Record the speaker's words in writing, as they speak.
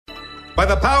by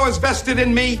the powers vested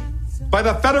in me by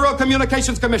the Federal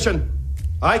Communications Commission,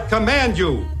 I command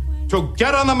you to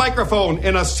get on the microphone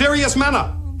in a serious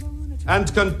manner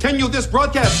and continue this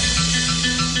broadcast.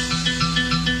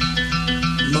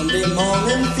 Monday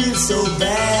morning feels so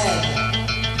bad.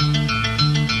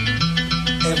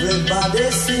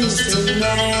 Everybody seems to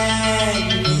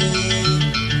nag me.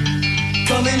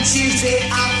 Coming Tuesday,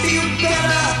 I feel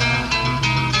better.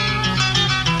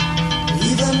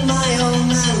 Even my old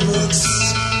man looks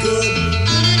good.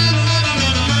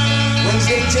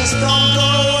 Wednesday just don't go.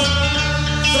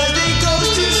 Thursday goes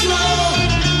too slow.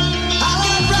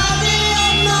 I'm Friday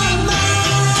on my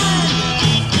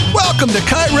mind. Welcome to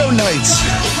Cairo Nights.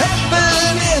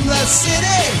 Happening in the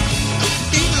city.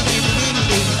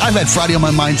 I've had Friday on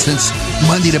my mind since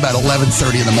Monday at about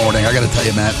 11:30 in the morning. I got to tell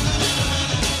you, Matt.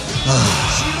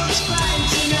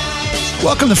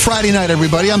 Welcome to Friday night,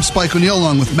 everybody. I'm Spike O'Neill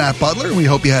along with Matt Butler, and we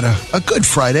hope you had a good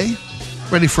Friday.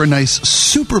 Ready for a nice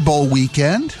Super Bowl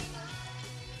weekend.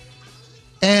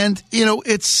 And, you know,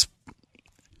 it's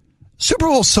Super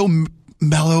Bowl so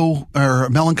mellow, or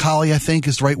melancholy, I think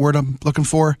is the right word I'm looking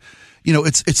for. You know,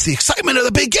 it's the excitement of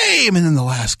the big game, and then the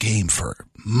last game for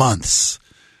months.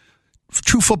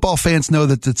 True football fans know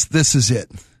that this is it.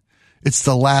 It's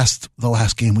the last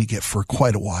game we get for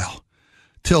quite a while,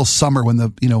 till summer when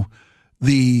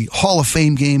the Hall of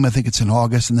Fame game. I think it's in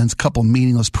August, and then it's a couple of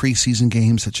meaningless preseason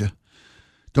games that you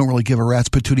don't really give a rat's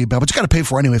patootie about, but you got to pay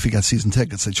for anyway if you got season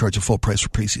tickets. They charge a full price for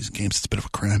preseason games. It's a bit of a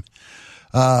crime.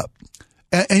 And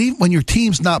even when your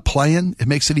team's not playing, it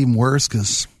makes it even worse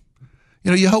because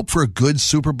you hope for a good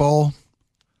Super Bowl,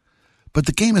 but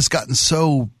the game has gotten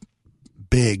so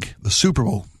big. The Super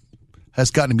Bowl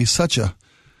has gotten to be such a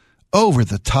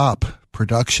over-the-top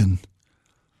production.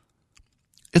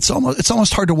 It's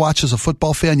almost hard to watch as a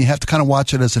football fan. You have to kind of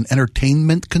watch it as an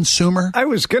entertainment consumer. I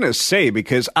was going to say,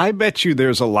 because I bet you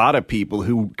there's a lot of people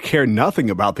who care nothing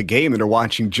about the game that are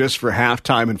watching just for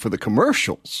halftime and for the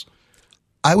commercials.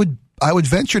 I would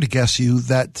venture to guess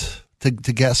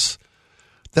guess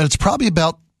that it's probably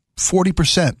about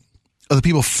 40% of the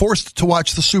people forced to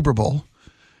watch the Super Bowl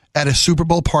at a Super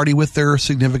Bowl party with their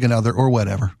significant other or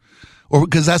whatever. Or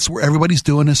because that's where everybody's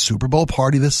doing a Super Bowl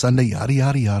party this Sunday, yada,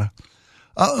 yada, yada.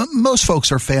 Most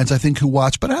folks are fans, I think, who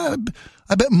watch, but I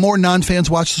bet more non-fans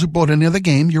watch the Super Bowl than any other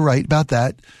game. You're right about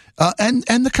that.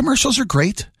 And the commercials are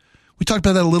great. We talked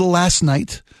about that a little last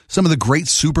night. Some of the great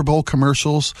Super Bowl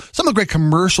commercials, some of the great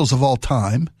commercials of all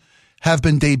time have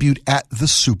been debuted at the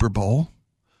Super Bowl.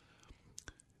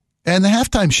 And the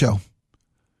halftime show.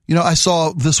 I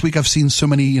saw this week, I've seen so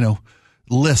many,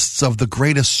 lists of the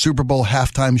greatest Super Bowl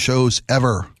halftime shows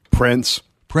ever. Prince,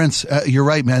 you're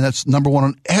right, man. That's number one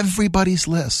on everybody's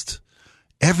list.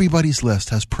 Everybody's list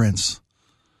has Prince.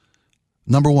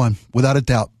 Number one, without a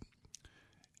doubt.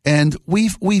 And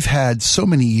we've had so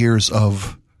many years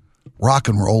of rock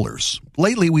and rollers.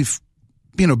 Lately, we've,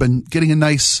 been getting a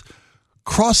nice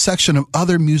cross-section of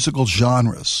other musical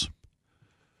genres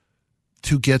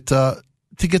to get the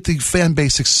fan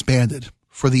base expanded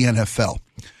for the NFL.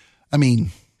 I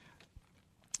mean,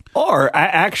 or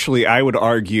actually, I would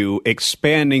argue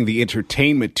expanding the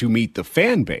entertainment to meet the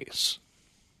fan base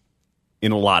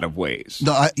in a lot of ways.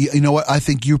 No, you know what? I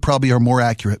think you probably are more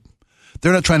accurate.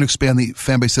 They're not trying to expand the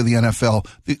fan base of the NFL.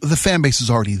 The fan base is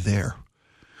already there.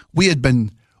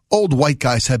 Old white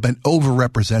guys have been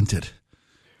overrepresented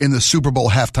in the Super Bowl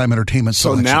halftime entertainment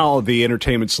selection. So now the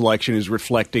entertainment selection is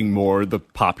reflecting more the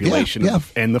population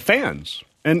and the fans.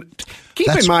 And keep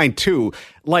in mind, too,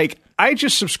 I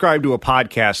just subscribed to a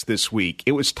podcast this week.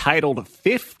 It was titled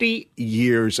 50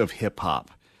 Years of Hip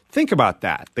Hop. Think about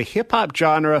that. The hip hop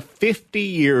genre, 50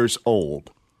 years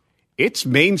old. It's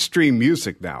mainstream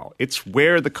music now. It's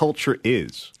where the culture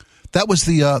is. That was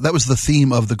the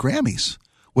theme of the Grammys,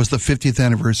 was the 50th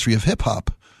anniversary of hip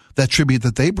hop. That tribute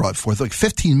that they brought forth,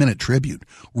 15-minute tribute,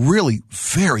 really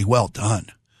very well done.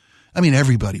 I mean,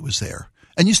 everybody was there.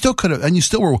 And you still could have, and you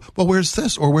still were, well, where's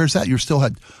this or where's that? You still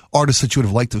had artists that you would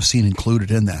have liked to have seen included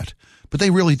in that. But they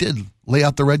really did lay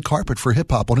out the red carpet for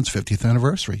hip hop on its 50th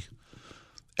anniversary.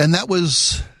 And that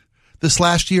was, this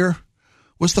last year,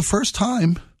 was the first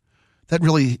time that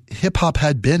really hip hop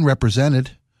had been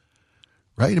represented,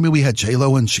 right? I mean, we had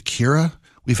J-Lo and Shakira.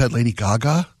 We've had Lady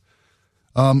Gaga.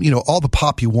 All the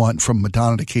pop you want, from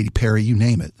Madonna to Katy Perry, you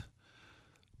name it.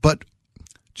 But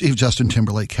Justin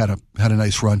Timberlake had a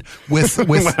nice run with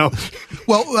and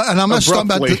I'm not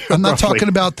talking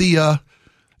about the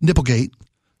Nipplegate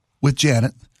with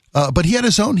Janet, but he had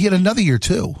another year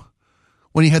too,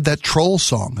 when he had that Troll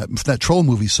song, that Troll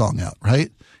movie song out,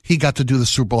 right? He got to do the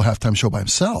Super Bowl halftime show by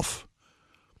himself.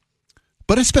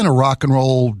 But it's been a rock and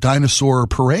roll dinosaur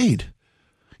parade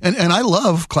And I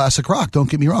love classic rock. Don't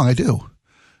get me wrong, I do.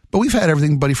 But we've had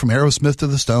everybody from Aerosmith to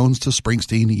the Stones to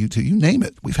Springsteen to U2, you name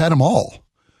it. We've had them all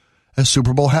as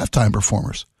Super Bowl halftime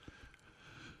performers.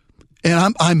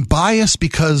 And I'm biased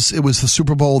because it was the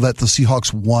Super Bowl that the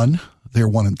Seahawks won. They're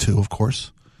 1-2, of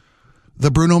course. The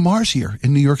Bruno Mars year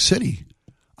in New York City,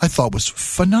 I thought was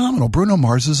phenomenal. Bruno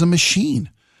Mars is a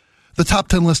machine. The top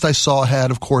 10 list I saw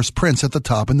had, of course, Prince at the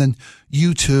top, and then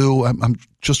U2. I'm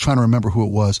just trying to remember who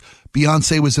it was.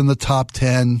 Beyonce was in the top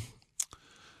 10.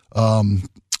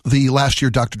 The last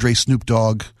year, Dr. Dre, Snoop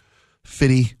Dogg,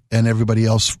 50, and everybody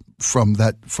else from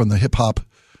the hip hop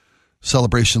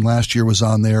celebration last year was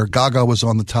on there. Gaga was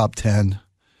on the top 10.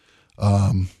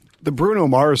 The Bruno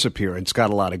Mars appearance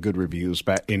got a lot of good reviews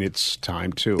back in its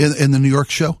time, too. In the New York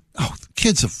show? Oh, the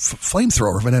kid's a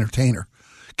flamethrower of an entertainer.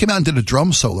 Came out and did a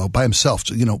drum solo by himself,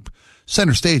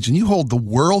 center stage. And you hold the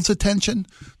world's attention,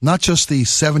 not just the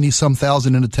 70-some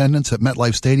thousand in attendance at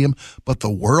MetLife Stadium, but the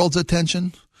world's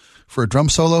attention for a drum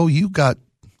solo. You got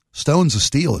stones of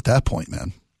steel at that point,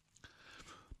 man.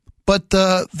 But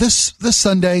this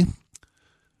Sunday,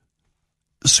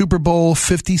 Super Bowl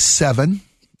 57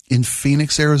 in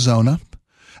Phoenix, Arizona.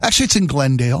 Actually, it's in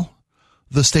Glendale.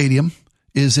 The stadium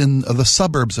is in the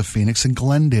suburbs of Phoenix in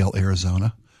Glendale,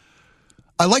 Arizona.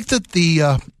 I like that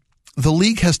the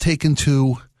league has taken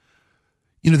to,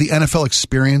 the NFL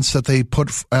experience that they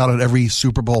put out at every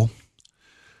Super Bowl.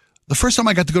 The first time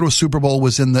I got to go to a Super Bowl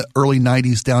was in the early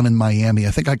 90s down in Miami.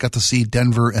 I think I got to see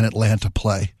Denver and Atlanta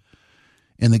play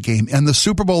in the game. And the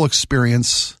Super Bowl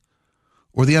experience,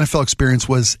 or the NFL experience,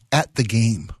 was at the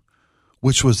game,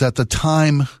 which was at the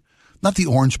time, not the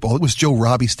Orange Bowl. It was Joe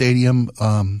Robbie Stadium,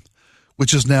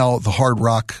 which is now the Hard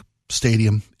Rock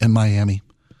Stadium in Miami.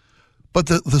 But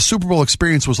the Super Bowl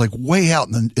experience was like way out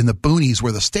in the boonies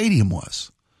where the stadium was.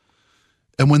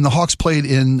 And when the Hawks played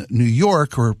in New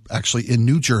York, or actually in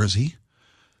New Jersey,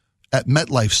 at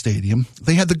MetLife Stadium,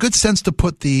 they had the good sense to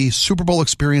put the Super Bowl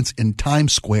experience in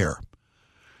Times Square.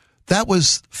 That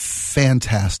was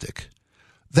fantastic.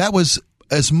 That was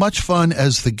as much fun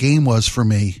as the game was for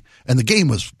me. And the game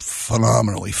was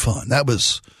phenomenally fun. That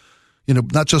was,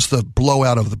 not just the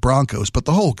blowout of the Broncos, but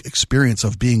the whole experience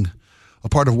of being a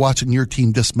part of watching your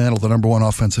team dismantle the number one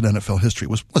offense in NFL history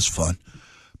was fun.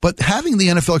 But having the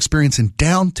NFL experience in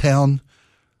downtown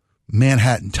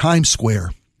Manhattan, Times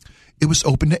Square, it was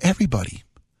open to everybody.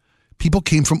 People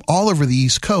came from all over the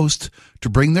East Coast to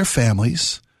bring their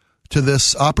families to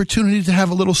this opportunity to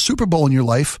have a little Super Bowl in your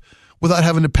life without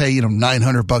having to pay,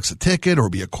 $900 a ticket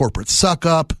or be a corporate suck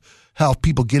up. How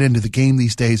people get into the game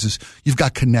these days is you've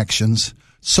got connections.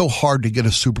 It's so hard to get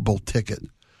a Super Bowl ticket.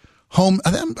 I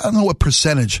don't know what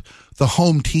percentage the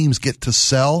home teams get to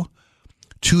sell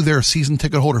to their season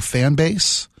ticket holder fan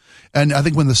base. And I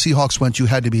think when the Seahawks went, you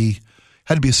had to be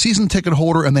a season ticket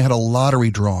holder, and they had a lottery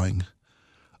drawing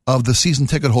of the season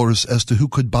ticket holders as to who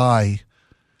could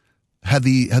had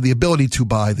the ability to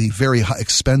buy the very high,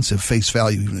 expensive, face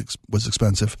value even was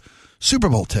expensive, Super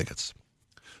Bowl tickets.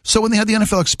 So when they had the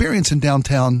NFL experience in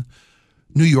downtown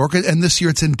New York, and this year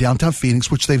it's in downtown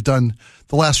Phoenix, which they've done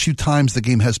the last few times the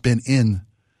game has been in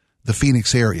the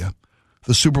Phoenix area.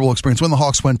 The Super Bowl experience, when the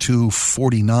Hawks went to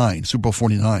Super Bowl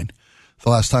 49, the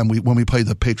last time when we played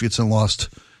the Patriots and lost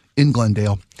in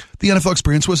Glendale, the NFL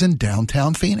experience was in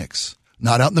downtown Phoenix,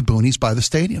 not out in the boonies by the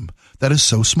stadium. That is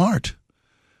so smart.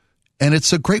 And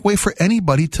it's a great way for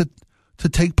anybody to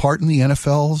take part in the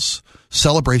NFL's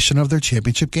celebration of their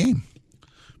championship game.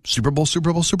 Super Bowl,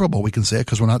 Super Bowl, Super Bowl. We can say it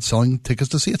because we're not selling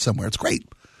tickets to see it somewhere. It's great.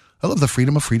 I love the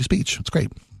freedom of free speech. It's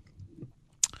great.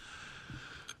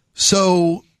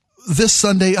 So this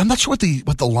Sunday, I'm not sure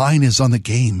what the line is on the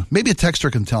game. Maybe a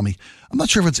texter can tell me. I'm not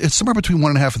sure if it's somewhere between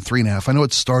 1.5 and 3.5. I know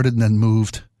it started and then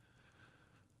moved.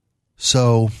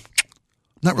 So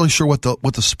not really sure what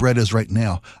the spread is right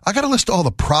now. I got to list all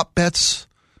the prop bets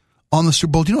on the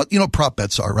Super Bowl. You know what prop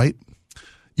bets are, right?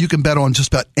 You can bet on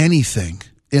just about anything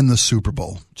in the Super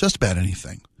Bowl. Just about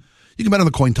anything. You can bet on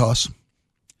the coin toss.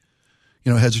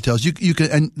 Heads or tails. You can,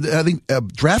 and I think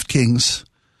DraftKings,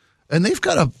 and they've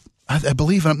got I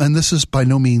believe, and this is by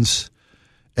no means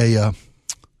an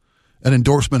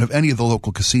endorsement of any of the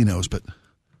local casinos, but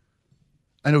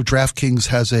I know DraftKings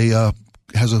has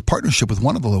a partnership with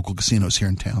one of the local casinos here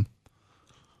in town.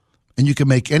 And you can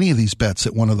make any of these bets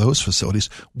at one of those facilities.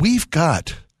 We've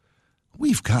got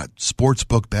sports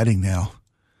book betting now.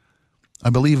 I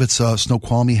believe it's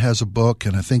Snoqualmie has a book,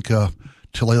 and I think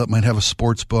Tulalip might have a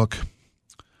sports book.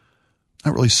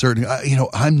 Not really certain.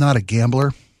 I'm not a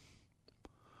gambler,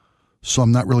 so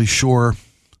I'm not really sure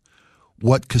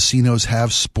what casinos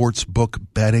have sports book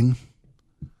betting.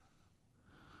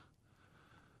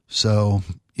 So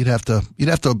You'd have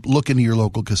to look into your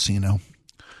local casino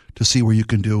to see where you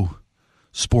can do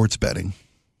sports betting.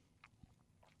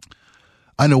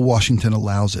 I know Washington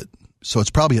allows it, so it's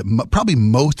probably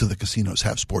most of the casinos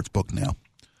have sports book now.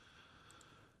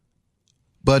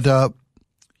 But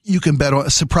you can bet on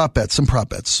some prop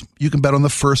bets. You can bet on the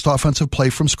first offensive play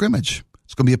from scrimmage.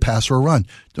 It's going to be a pass or a run.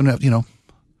 Don't have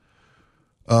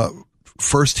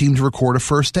first team to record a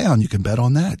first down. You can bet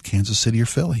on that. Kansas City or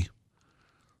Philly.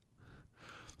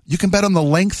 You can bet on the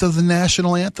length of the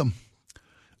national anthem.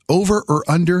 Over or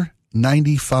under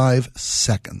 95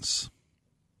 seconds.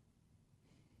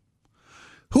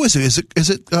 Who is it? Is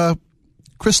it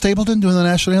Chris Stapleton doing the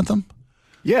national anthem?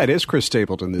 Yeah, it is Chris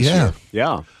Stapleton this year.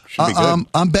 Yeah. Should be good.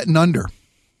 I'm betting under.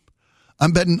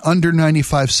 I'm betting under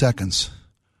 95 seconds.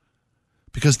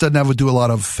 Because it doesn't have to do a lot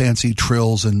of fancy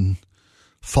trills and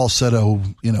falsetto,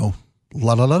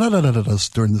 la la la la la la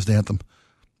during this anthem.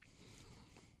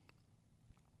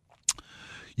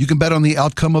 You can bet on the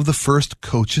outcome of the first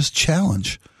coach's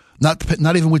challenge.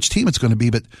 Not even which team it's going to be,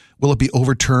 but will it be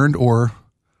overturned or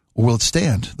will it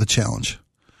stand, the challenge?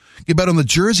 You bet on the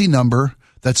jersey number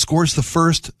that scores the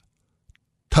first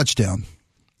touchdown.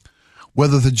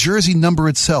 Whether the jersey number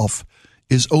itself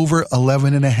is over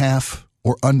 11.5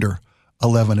 or under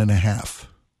 11.5.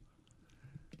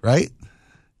 Right?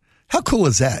 How cool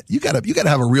is that? You gotta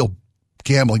have a real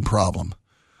gambling problem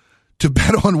to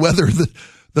bet on whether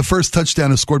the first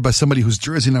touchdown is scored by somebody whose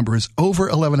jersey number is over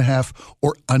 11.5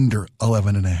 or under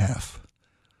 11.5.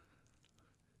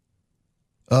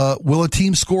 Will a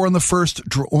team score on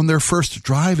their first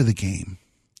drive of the game?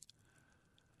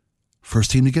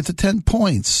 First team to get to 10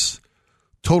 points.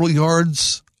 Total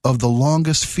yards of the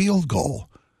longest field goal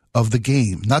of the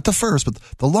game. Not the first, but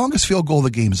the longest field goal of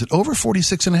the game. Is it over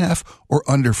 46.5 or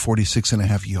under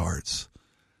 46.5 yards?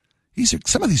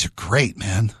 Some of these are great,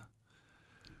 man.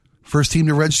 First team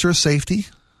to register a safety.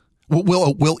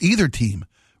 Will either team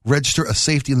register a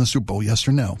safety in the Super Bowl, yes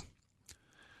or no?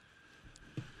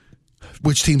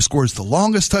 Which team scores the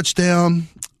longest touchdown?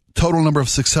 Total number of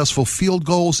successful field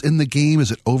goals in the game.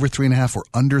 Is it over 3.5 or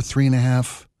under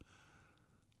 3.5?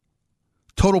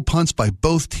 Total punts by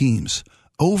both teams.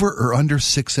 Over or under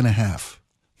 6.5?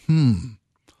 I'm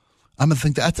going to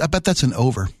think I bet that's an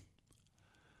over.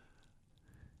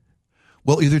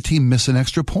 Will either team miss an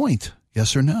extra point?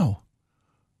 Yes or no?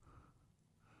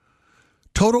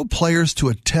 Total players to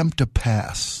attempt a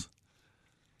pass.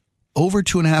 Over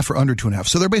 2.5 or under 2.5.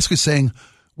 So they're basically saying,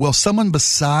 will someone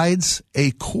besides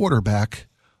a quarterback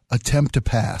attempt to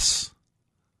pass?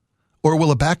 Or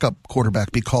will a backup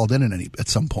quarterback be called in at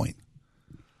some point?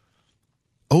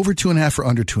 Over 2.5 or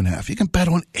under 2.5. You can bet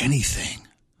on anything.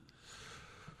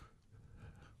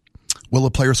 Will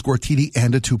a player score a TD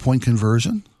and a 2-point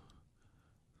conversion?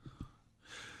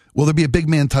 Will there be a big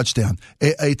man touchdown?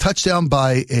 A touchdown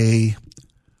by a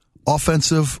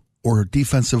offensive or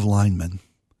defensive lineman.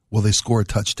 Will they score a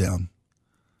touchdown?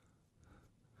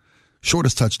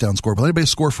 Shortest touchdown score. Will anybody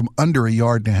score from under 1.5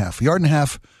 yards? 1.5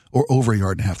 yards or over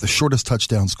 1.5 yards? The shortest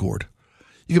touchdown scored.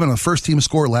 You can bet on the first team to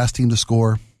score, last team to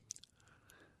score.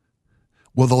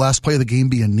 Will the last play of the game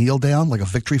be a kneel down, like a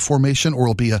victory formation, or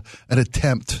will it be an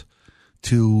attempt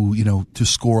to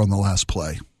score on the last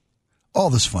play? All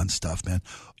this fun stuff, man.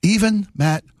 Even,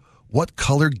 Matt, what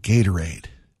color Gatorade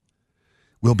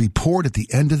will be poured at the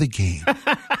end of the game?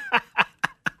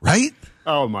 Right?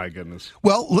 Oh my goodness.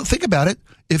 Well, think about it.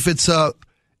 If it's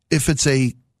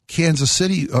a Kansas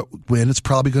City win, it's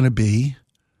probably going to be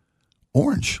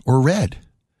orange or red.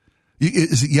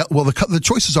 The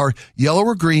choices are yellow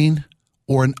or green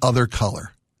or an other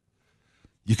color.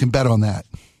 You can bet on that.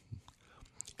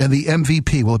 And the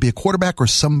MVP, will it be a quarterback or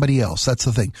somebody else? That's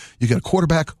the thing. You get a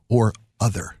quarterback or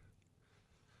other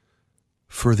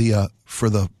for the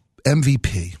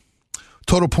MVP.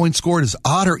 Total points scored is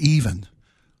odd or even.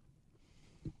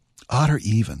 Odd or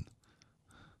even.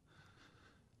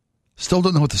 Still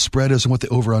don't know what the spread is and what the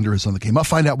over-under is on the game. I'll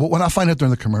find out during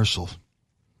the commercial.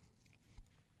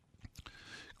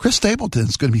 Chris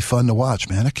Stapleton's going to be fun to watch,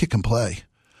 man. A kick and play.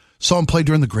 Saw him play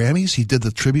during the Grammys. He did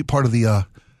the tribute part of the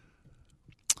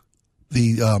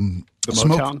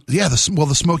Motown?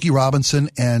 The Smokey Robinson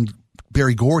and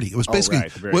Berry Gordy. It was basically,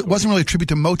 it wasn't really a tribute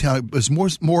to Motown. It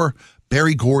was more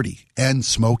Berry Gordy and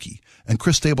Smokey. And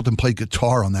Chris Stapleton played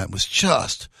guitar on that. It was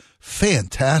just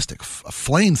fantastic. A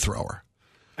flamethrower.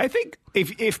 I think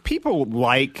if people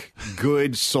like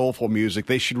good soulful music,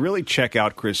 they should really check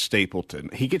out Chris Stapleton.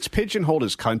 He gets pigeonholed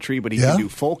as country, but he can do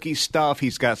folky stuff.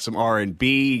 He's got some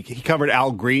R&B. He covered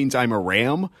Al Green's "I'm a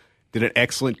Ram," did an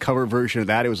excellent cover version of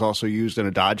that. It was also used in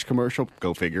a Dodge commercial.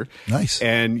 Go figure. Nice.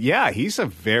 And yeah, he's a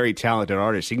very talented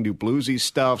artist. He can do bluesy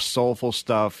stuff, soulful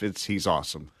stuff. He's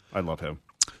awesome. I love him.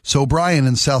 So Brian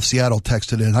in South Seattle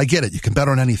texted in, I get it. You can bet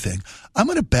on anything. I'm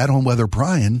going to bet on whether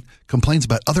Brian complains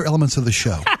about other elements of the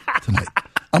show tonight.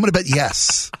 I'm going to bet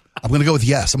yes. I'm going to go with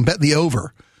yes. I'm betting the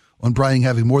over on Brian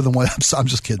having more than one. I'm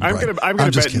just kidding. I'm going to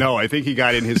bet no. I think he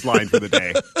got in his line for the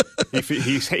day.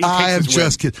 I am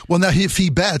just kidding. Well, now if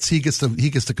he bets, he gets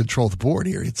to control the board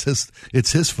here. It's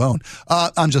his phone.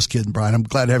 I'm just kidding, Brian. I'm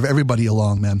glad to have everybody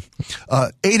along, man.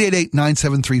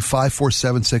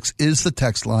 888-973-5476 is the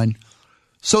text line.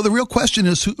 So the real question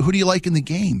is, who do you like in the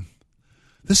game?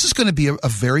 This is going to be a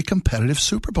very competitive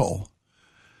Super Bowl.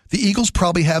 The Eagles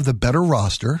probably have the better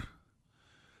roster,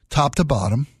 top to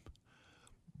bottom,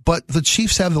 but the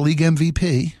Chiefs have the league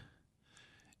MVP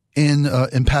in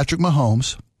Patrick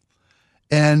Mahomes,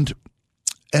 and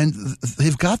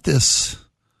they've got this.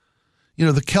 You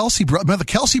know, the Kelsey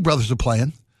brothers are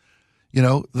playing. You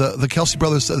know, the Kelsey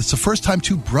brothers. It's the first time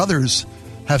two brothers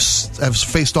have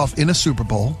faced off in a Super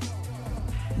Bowl.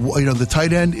 You know, the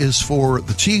tight end is for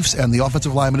the Chiefs and the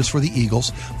offensive lineman is for the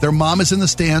Eagles. Their mom is in the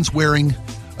stands wearing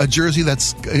a jersey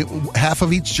that's half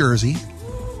of each jersey,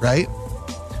 right?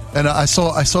 And I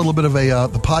saw a little bit of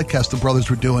the podcast the brothers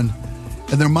were doing,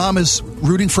 and their mom is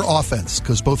rooting for offense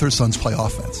because both her sons play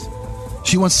offense.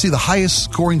 She wants to see the highest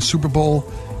scoring Super Bowl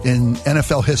in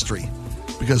NFL history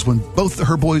because when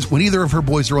either of her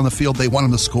boys are on the field, they want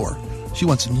them to score. She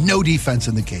wants no defense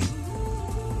in the game.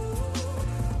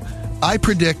 I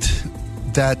predict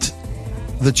that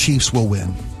the Chiefs will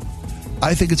win.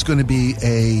 I think it's going to be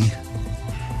a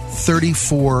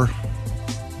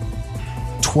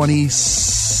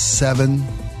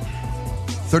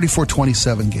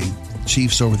 34-27 game.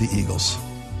 Chiefs over the Eagles.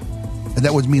 And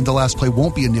that would mean the last play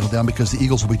won't be a kneel down because the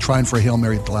Eagles will be trying for a Hail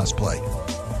Mary at the last play.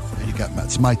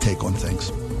 That's my take on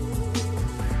things.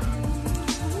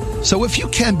 So if you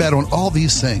can bet on all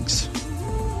these things,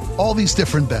 all these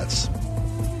different bets,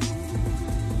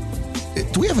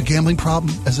 do we have a gambling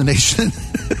problem as a nation?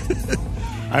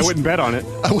 I wouldn't bet on it.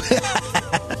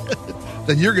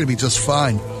 Then you're going to be just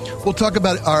fine. We'll talk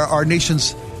about our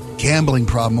nation's gambling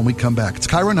problem when we come back. It's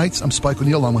Cairo Nights. I'm Spike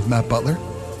O'Neill along with Matt Butler.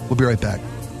 We'll be right back.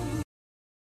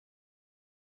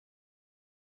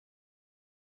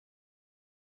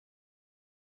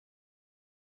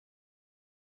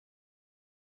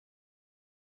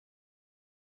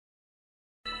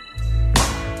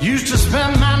 Used to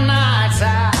spend my nights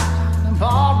out in the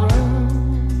ballroom.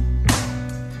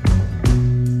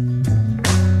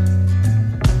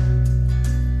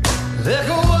 Liquor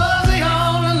was the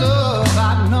only love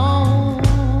I'd known.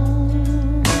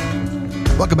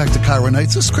 Welcome back to Cairo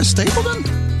Nights. Is this Chris Stapleton?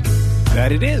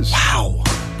 That it is. Wow.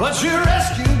 But you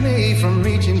rescued me from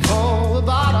reaching for the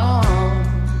bottom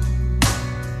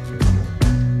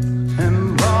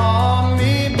and brought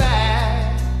me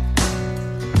back,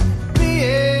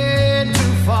 being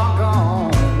too far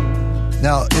gone.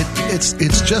 Now,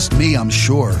 it's just me, I'm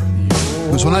sure.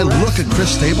 Because when I look at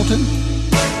Chris Stapleton,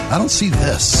 I don't see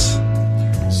this.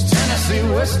 It's Tennessee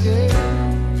whiskey.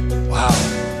 Wow.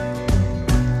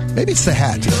 Maybe it's the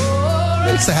hat.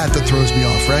 Maybe it's the hat that throws me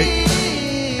off, right?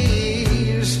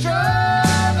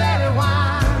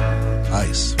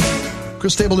 Nice.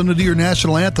 Chris Stapleton to do your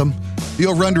national anthem. The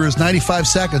over-under is 95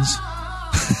 seconds.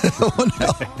 Oh,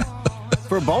 no.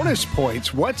 For bonus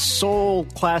points, what soul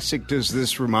classic does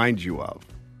this remind you of?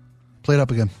 Play it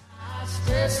up again. I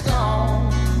stay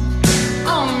strong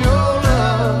on your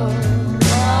love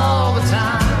all the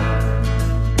time.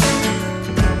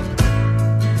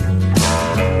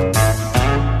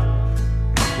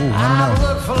 Ooh, I don't know.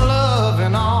 I look for love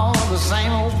in all the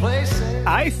same old places.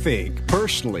 I think,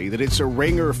 personally, that it's a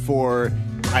ringer for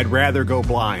I'd Rather Go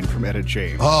Blind from Etta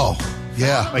James. Oh,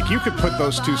 yeah. Like, you could put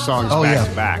those two songs back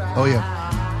to back. Oh, yeah.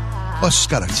 Oh, it's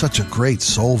just got such a great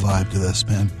soul vibe to this,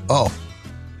 man. Oh.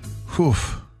 Whew.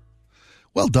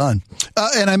 Well done.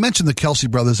 And I mentioned the Kelsey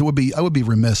brothers. I would be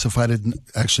remiss if I didn't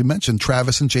actually mention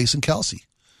Travis and Jason Kelsey.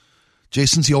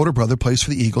 Jason's the older brother, plays for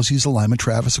the Eagles. He's the lineman.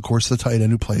 Travis, of course, the tight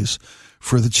end who plays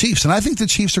for the Chiefs. And I think the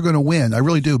Chiefs are going to win. I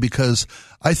really do, because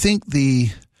I think the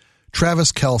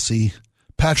Travis Kelsey,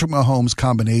 Patrick Mahomes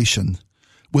combination,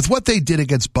 with what they did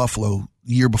against Buffalo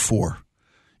the year before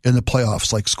in the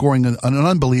playoffs, like scoring an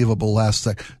unbelievable last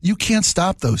second, you can't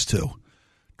stop those two.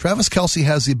 Travis Kelsey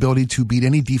has the ability to beat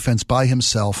any defense by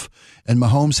himself, and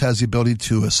Mahomes has the ability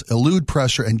to elude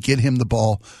pressure and get him the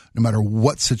ball no matter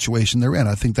what situation they're in.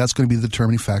 I think that's going to be the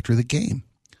determining factor of the game.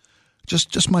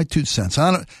 Just my 2 cents.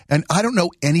 I don't know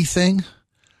anything.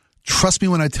 Trust me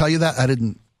when I tell you that.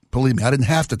 Believe me, I didn't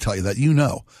have to tell you that. You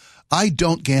know. I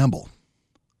don't gamble.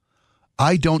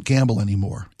 I don't gamble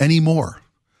anymore.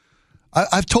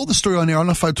 I've told the story on air. I don't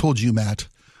know if I told you, Matt,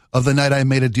 of the night I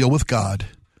made a deal with God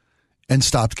and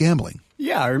stopped gambling.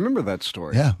 Yeah, I remember that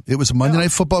story. Yeah, it was a Monday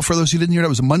Night Football. For those who didn't hear it, it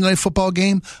was a Monday Night Football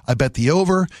game. I bet the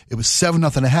over. It was 7-0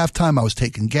 at halftime. I was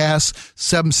taking gas.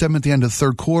 7-7 at the end of the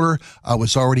third quarter. I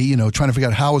was already, trying to figure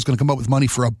out how I was going to come up with money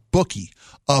for a bookie,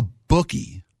 a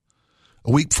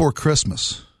week before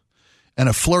Christmas. And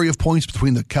a flurry of points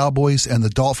between the Cowboys and the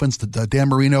Dolphins, the Dan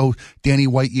Marino, Danny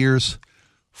White years.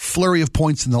 Flurry of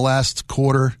points in the last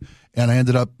quarter. And I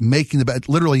ended up making the bet.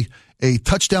 Literally, a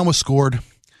touchdown was scored.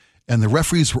 And the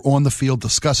referees were on the field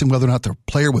discussing whether or not the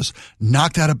player was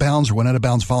knocked out of bounds or went out of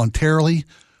bounds voluntarily,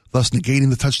 thus negating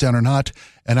the touchdown or not.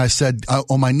 And I said,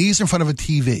 on my knees in front of a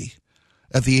TV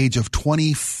at the age of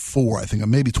 24, I think,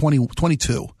 maybe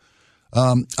 22,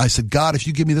 I said, God, if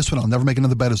you give me this one, I'll never make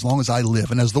another bet as long as I live.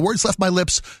 And as the words left my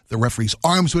lips, the referee's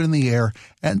arms went in the air.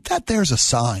 And there's a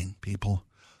sign, people.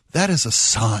 That is a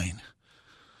sign.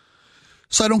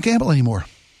 So I don't gamble anymore.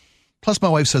 Plus, my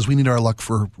wife says we need our luck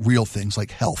for real things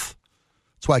like health.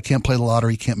 That's why I can't play the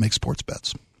lottery, can't make sports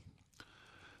bets.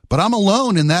 But I'm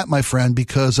alone in that, my friend,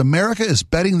 because America is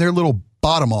betting their little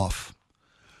bottom off.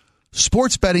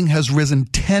 Sports betting has risen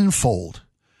tenfold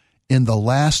in the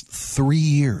last 3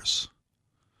 years.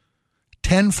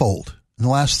 Tenfold in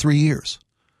the last 3 years.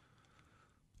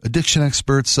 Addiction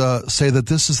experts say that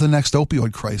this is the next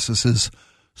opioid crisis, is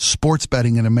sports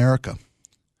betting in America.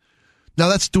 Now,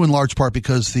 that's due in large part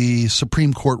because the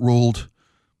Supreme Court ruled,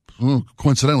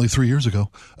 coincidentally, 3 years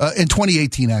ago, in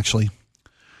 2018, actually.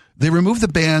 They removed the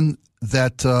ban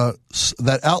that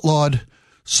outlawed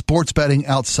sports betting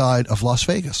outside of Las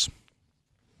Vegas.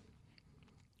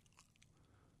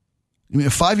 I mean,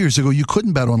 5 years ago, you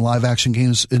couldn't bet on live action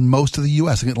games in most of the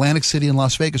U.S. Atlantic City and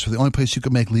Las Vegas were the only place you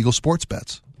could make legal sports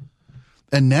bets.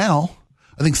 And now,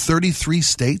 I think 33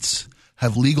 states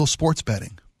have legal sports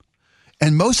betting.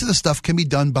 And most of the stuff can be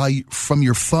done from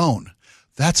your phone.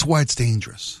 That's why it's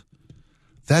dangerous.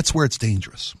 That's where it's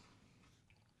dangerous.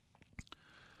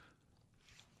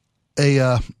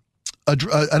 An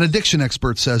addiction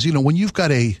expert says, when you've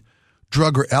got a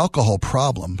drug or alcohol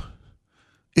problem,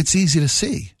 it's easy to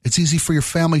see. It's easy for your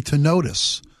family to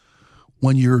notice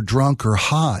when you're drunk or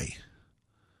high.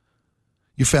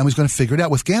 Your family's going to figure it out.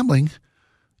 With gambling,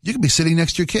 you can be sitting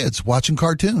next to your kids watching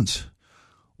cartoons,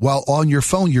 while on your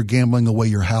phone you're gambling away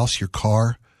your house, your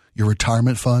car, your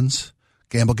retirement funds.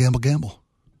 Gamble, gamble, gamble.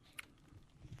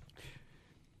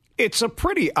 It's a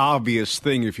pretty obvious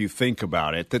thing if you think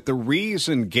about it, that the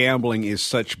reason gambling is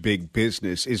such big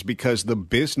business is because the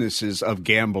businesses of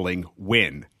gambling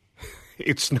win.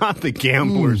 It's not the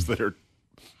gamblers that are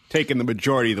taking the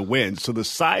majority of the wins. So the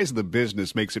size of the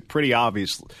business makes it pretty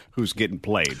obvious who's getting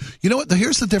played. You know what?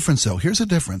 Here's the difference, though. Here's the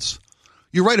difference.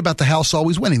 You're right about the house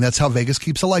always winning. That's how Vegas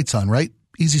keeps the lights on, right?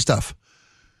 Easy stuff.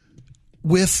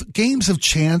 With games of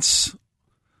chance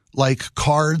like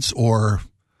cards or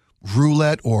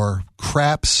roulette or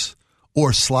craps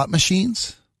or slot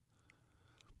machines,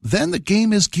 then the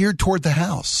game is geared toward the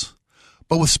house.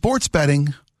 But with sports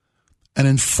betting, an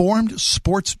informed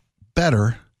sports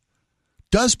bettor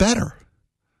does better.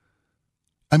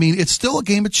 I mean, it's still a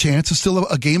game of chance. It's still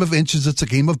a game of inches. It's a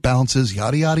game of bounces,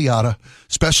 yada, yada, yada,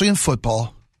 especially in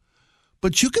football.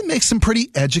 But you can make some pretty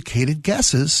educated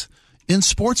guesses in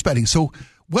sports betting. So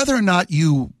whether or not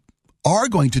you are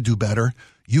going to do better,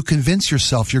 you convince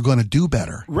yourself you're going to do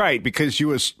better. Right, because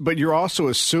but you're also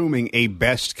assuming a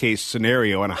best-case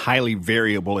scenario in a highly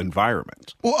variable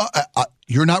environment. Well,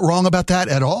 you're not wrong about that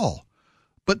at all.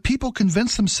 But people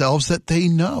convince themselves that they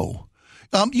know.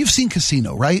 You've seen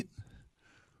Casino, right?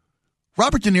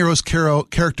 Robert De Niro's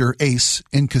character, Ace,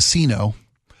 in Casino,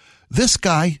 this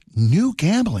guy knew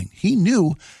gambling. He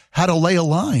knew how to lay a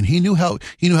line. He knew how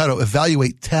to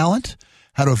evaluate talent,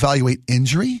 how to evaluate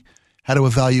injury, how to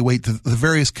evaluate the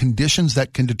various conditions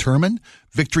that can determine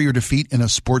victory or defeat in a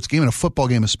sports game, in a football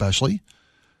game especially.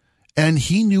 And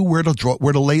he knew where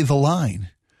to lay the line,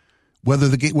 whether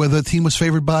the team was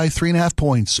favored by 3.5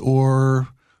 points or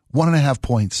 1.5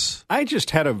 points. I just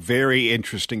had a very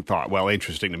interesting thought. Well,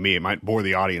 interesting to me. It might bore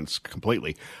the audience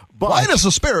completely. But why does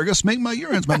asparagus make my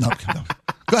urine smell? No.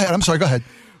 Go ahead. I'm sorry. Go ahead.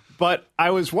 But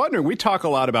I was wondering, we talk a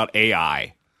lot about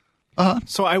AI. Uh-huh.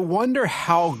 So I wonder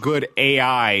how good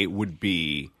AI would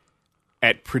be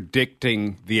at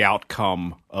predicting the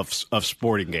outcome of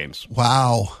sporting games.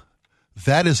 Wow.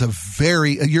 That is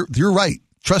you're right.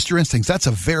 Trust your instincts. That's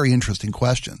a very interesting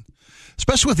question.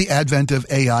 Especially with the advent of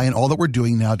AI and all that we're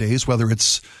doing nowadays, whether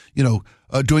it's,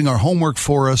 doing our homework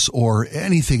for us or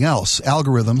anything else,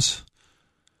 algorithms.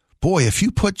 Boy, if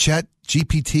you put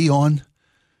ChatGPT on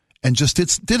and just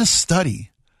did a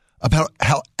study about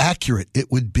how accurate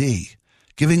it would be,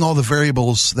 giving all the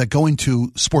variables that go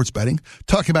into sports betting,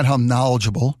 talking about how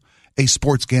knowledgeable a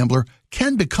sports gambler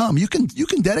can become. You can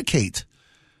dedicate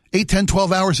 8, 10,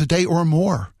 12 hours a day or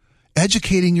more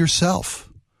educating yourself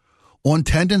on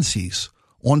tendencies,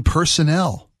 on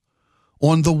personnel,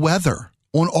 on the weather,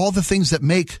 on all the things that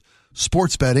make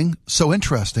sports betting so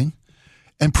interesting,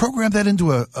 and program that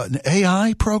into an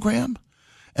AI program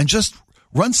and just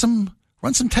run some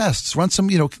tests,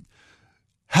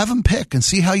 have them pick and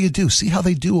see how you do, see how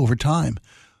they do over time.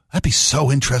 That'd be so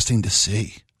interesting to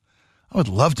see. I would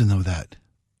love to know that.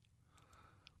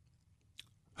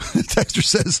 Texter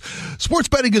says, sports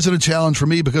betting isn't a challenge for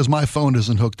me because my phone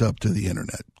isn't hooked up to the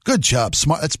internet. Good job.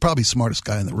 Smart. That's probably the smartest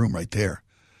guy in the room right there.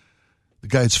 The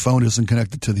guy's phone isn't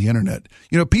connected to the internet.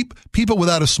 People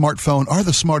without a smartphone are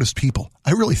the smartest people.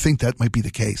 I really think that might be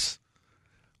the case.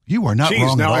 You are not wrong at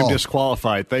all. Now I'm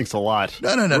disqualified. Thanks a lot.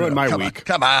 No. Ruined my week.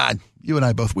 Come on. You and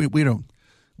I both. We've been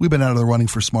out of the running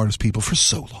for smartest people for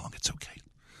so long. It's okay.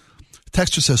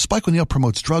 Texter says, Spike O'Neill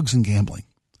promotes drugs and gambling.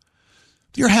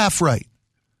 You're half right.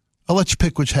 I'll let you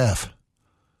pick which half.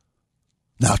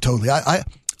 No, totally.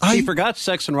 He forgot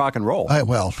sex and rock and roll.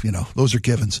 Those are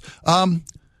givens.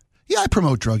 I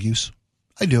promote drug use.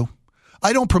 I do.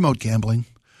 I don't promote gambling.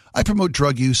 I promote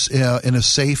drug use in a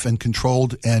safe and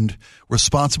controlled and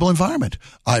responsible environment.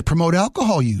 I promote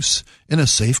alcohol use in a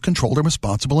safe, controlled, and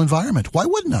responsible environment. Why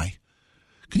wouldn't I?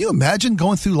 Can you imagine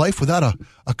going through life without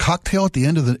a cocktail at the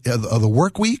end of the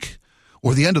work week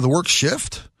or the end of the work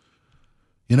shift?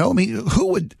 Who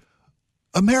would?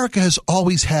 America has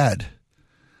always had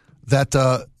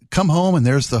that come home and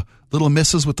there's the little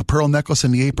missus with the pearl necklace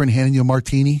and the apron handing you a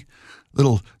martini.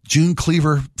 Little June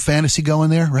Cleaver fantasy going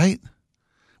there, right?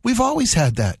 We've always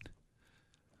had that.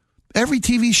 Every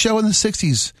TV show in the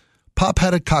 60s, Pop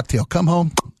had a cocktail. Come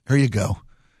home, here you go.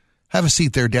 Have a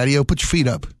seat there, Daddy-o. Put your feet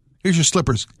up. Here's your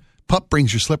slippers. Pup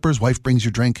brings your slippers. Wife brings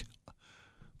your drink.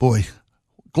 Boy,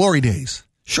 glory days.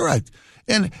 Sure,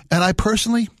 I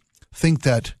personally think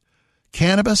that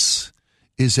cannabis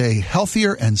is a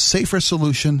healthier and safer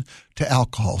solution to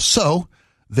alcohol. So,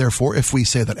 therefore, if we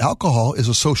say that alcohol is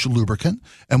a social lubricant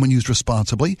and when used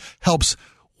responsibly, helps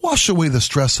wash away the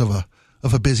stress of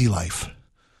a busy life,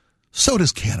 so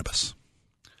does cannabis.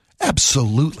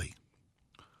 Absolutely.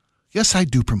 Yes, I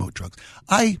do promote drugs.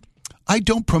 I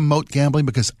don't promote gambling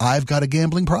because I've got a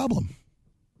gambling problem.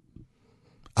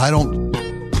 I don't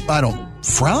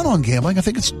frown on gambling. I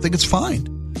think it's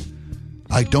fine.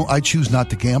 I choose not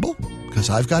to gamble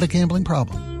because I've got a gambling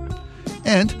problem.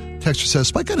 And Texter says,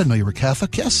 Spike, I didn't know you were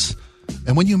Catholic. Yes.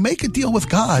 And when you make a deal with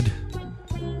God,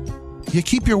 you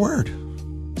keep your word.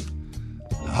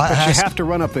 But you have to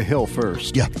run up the hill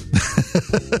first. Yeah.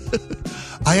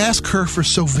 I ask her for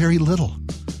so very little,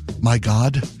 my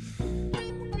God.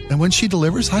 And when she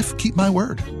delivers, I keep my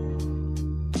word.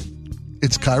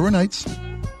 It's Cairo Nights.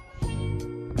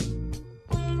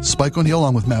 Spike O'Neill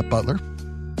along with Matt Butler.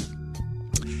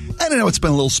 And I know it's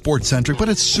been a little sports-centric, but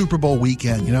it's Super Bowl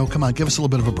weekend. Come on, give us a little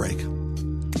bit of a break.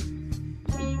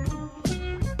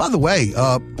 By the way,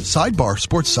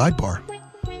 sports sidebar.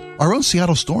 Our own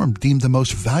Seattle Storm deemed the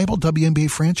most valuable WNBA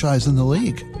franchise in the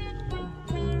league.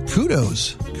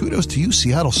 Kudos to you,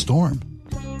 Seattle Storm.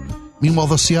 Meanwhile,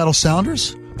 the Seattle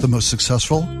Sounders, the most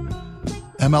successful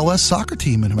MLS soccer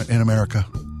team in America.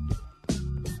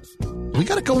 We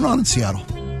got it going on in Seattle.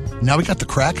 Now we got the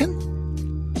Kraken,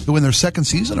 who in their second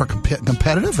season are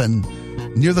competitive and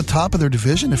near the top of their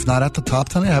division, if not at the top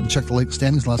tonight. I haven't checked the league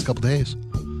standings the last couple of days.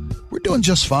 We're doing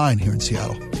just fine here in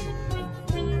Seattle.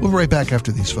 We'll be right back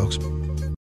after these, folks.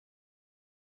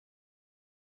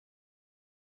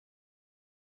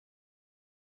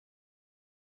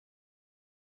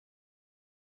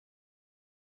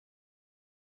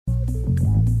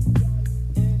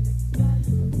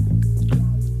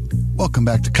 Welcome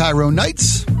back to Cairo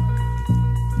Nights.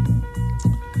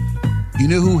 You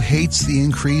know who hates the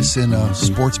increase in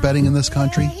sports betting in this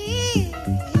country?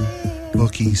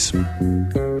 Bookies.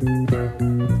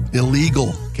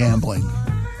 Illegal gambling.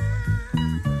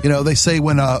 They say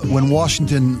when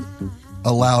Washington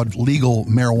allowed legal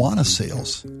marijuana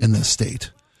sales in this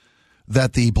state,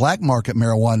 that the black market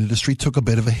marijuana industry took a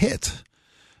bit of a hit.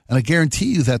 And I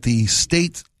guarantee you that the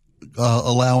state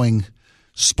allowing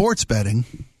sports betting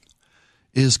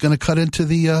is going to cut into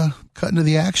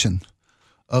the action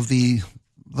of the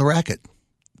racket,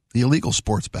 the illegal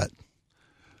sports bet.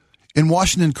 In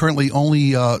Washington, currently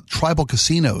only tribal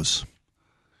casinos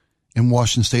in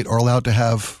Washington state are allowed to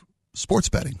have sports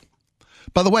betting.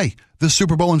 By the way, this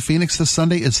Super Bowl in Phoenix this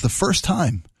Sunday is the first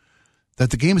time that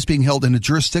the game is being held in a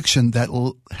jurisdiction that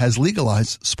has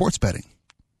legalized sports betting.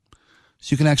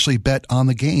 So you can actually bet on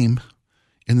the game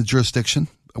in the jurisdiction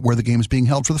where the game is being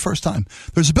held for the first time.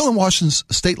 There's a bill in Washington's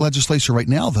state legislature right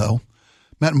now, though,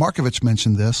 Matt Markovich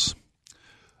mentioned this,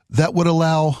 that would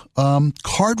allow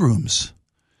card rooms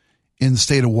in the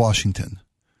state of Washington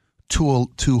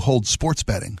to hold sports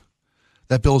betting.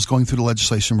 That bill is going through the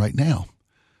legislation right now.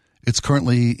 It's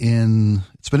been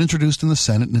introduced in the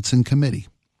Senate and it's in committee.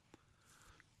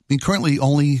 I mean, currently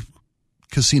only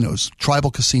casinos, tribal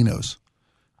casinos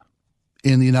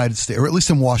in the United States, or at least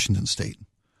in Washington state,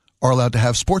 are allowed to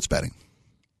have sports betting.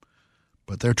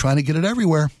 But they're trying to get it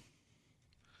everywhere.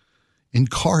 In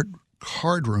card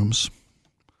rooms.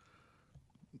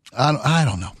 I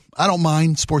don't know. I don't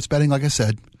mind sports betting, like I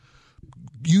said.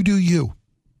 You do you.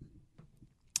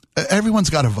 Everyone's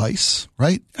got a vice,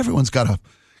 right? Everyone's got a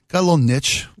little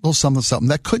niche, a little something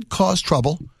that could cause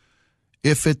trouble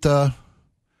if it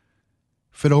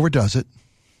overdoes it.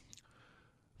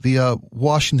 The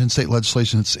Washington state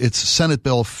legislation, it's Senate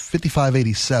Bill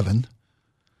 5587.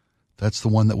 That's the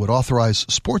one that would authorize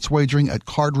sports wagering at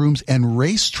card rooms and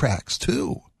racetracks,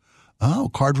 too. Oh,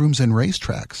 card rooms and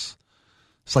racetracks.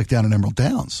 It's like down in Emerald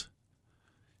Downs.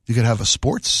 You could have a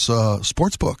sports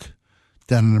book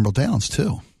down in Emerald Downs,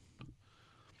 too.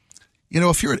 You know,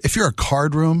 if you're a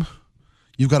card room,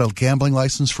 you've got a gambling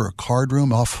license for a card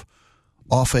room off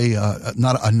a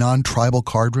not a non-tribal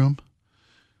card room,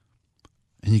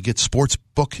 and you get sports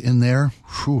book in there.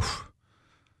 Whew.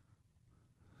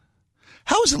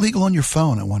 How is it legal on your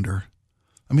phone, I wonder?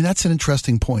 I mean, that's an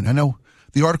interesting point. I know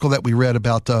the article that we read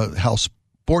about how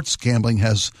sports gambling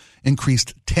has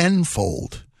increased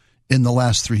tenfold in the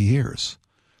last 3 years.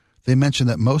 They mentioned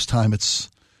that most time it's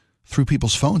through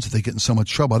people's phones that they get in so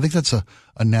much trouble. I think that's a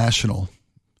national.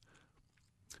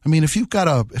 I mean, if you've got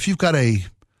a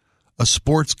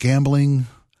sports gambling,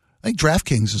 I think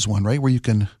DraftKings is one, right, where you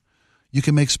can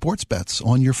make sports bets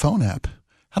on your phone app.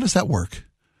 How does that work?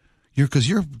 Because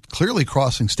you're clearly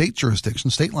crossing state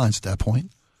jurisdiction, state lines at that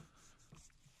point.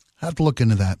 I have to look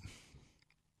into that.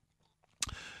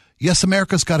 Yes,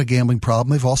 America's got a gambling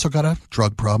problem. They've also got a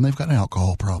drug problem. They've got an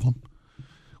alcohol problem.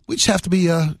 We just have to be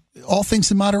all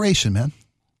things in moderation, man.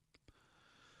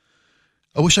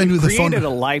 I wish I knew the phone. We've created a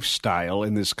lifestyle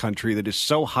in this country that is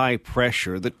so high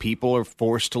pressure that people are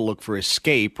forced to look for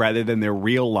escape rather than their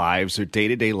real lives, their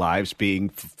day-to-day lives being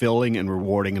fulfilling and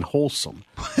rewarding and wholesome.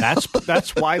 That's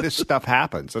why this stuff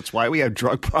happens. That's why we have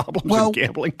drug problems and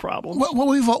gambling problems.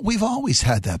 Well, we've always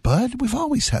had that, bud. We've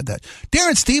always had that.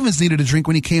 Darren Stevens needed a drink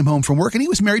when he came home from work, and he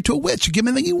was married to a witch. Give him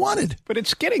anything he wanted. But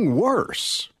it's getting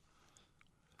worse.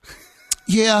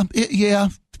 Yeah.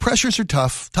 Pressures are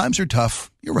tough. Times are tough.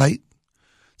 You're right.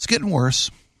 It's getting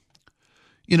worse.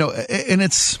 You know, and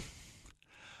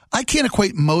I can't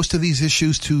equate most of these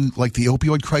issues to like the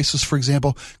opioid crisis, for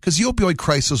example, because the opioid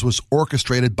crisis was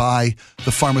orchestrated by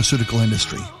the pharmaceutical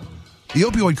industry. The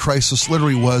opioid crisis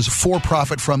literally was for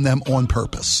profit from them on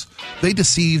purpose. They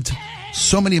deceived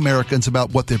so many Americans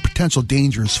about what the potential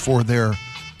dangers for their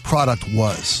product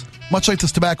was, much like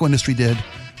this tobacco industry did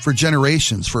for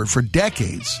generations, for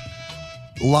decades.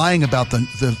 Lying about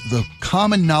the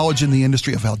common knowledge in the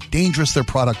industry of how dangerous their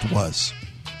product was.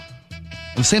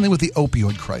 And the same thing with the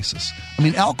opioid crisis. I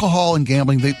mean, alcohol and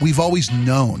gambling, we've always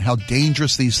known how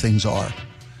dangerous these things are.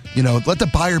 You know, let the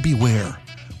buyer beware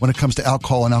when it comes to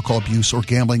alcohol and alcohol abuse or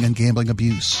gambling and gambling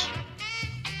abuse.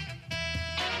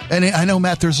 And I know,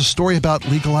 Matt, there's a story about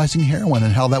legalizing heroin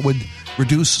and how that would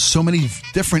reduce so many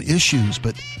different issues,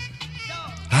 but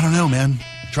I don't know, man.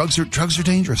 Drugs are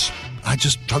dangerous.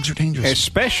 Drugs are dangerous.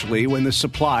 Especially when the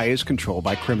supply is controlled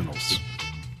by criminals.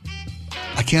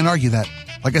 I can't argue that.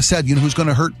 Like I said, you know who's going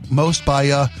to hurt most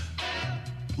by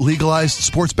legalized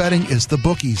sports betting is the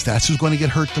bookies. That's who's going to get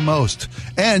hurt the most.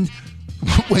 And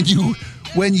when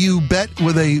you bet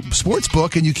with a sports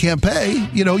book and you can't pay,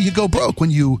 you know, you go broke.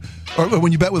 When you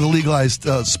bet with a legalized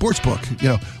sports book, you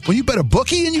know, when you bet a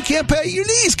bookie and you can't pay, your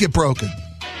knees get broken.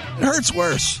 It hurts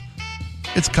worse.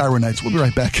 It's Cairo Nights. We'll be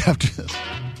right back after this.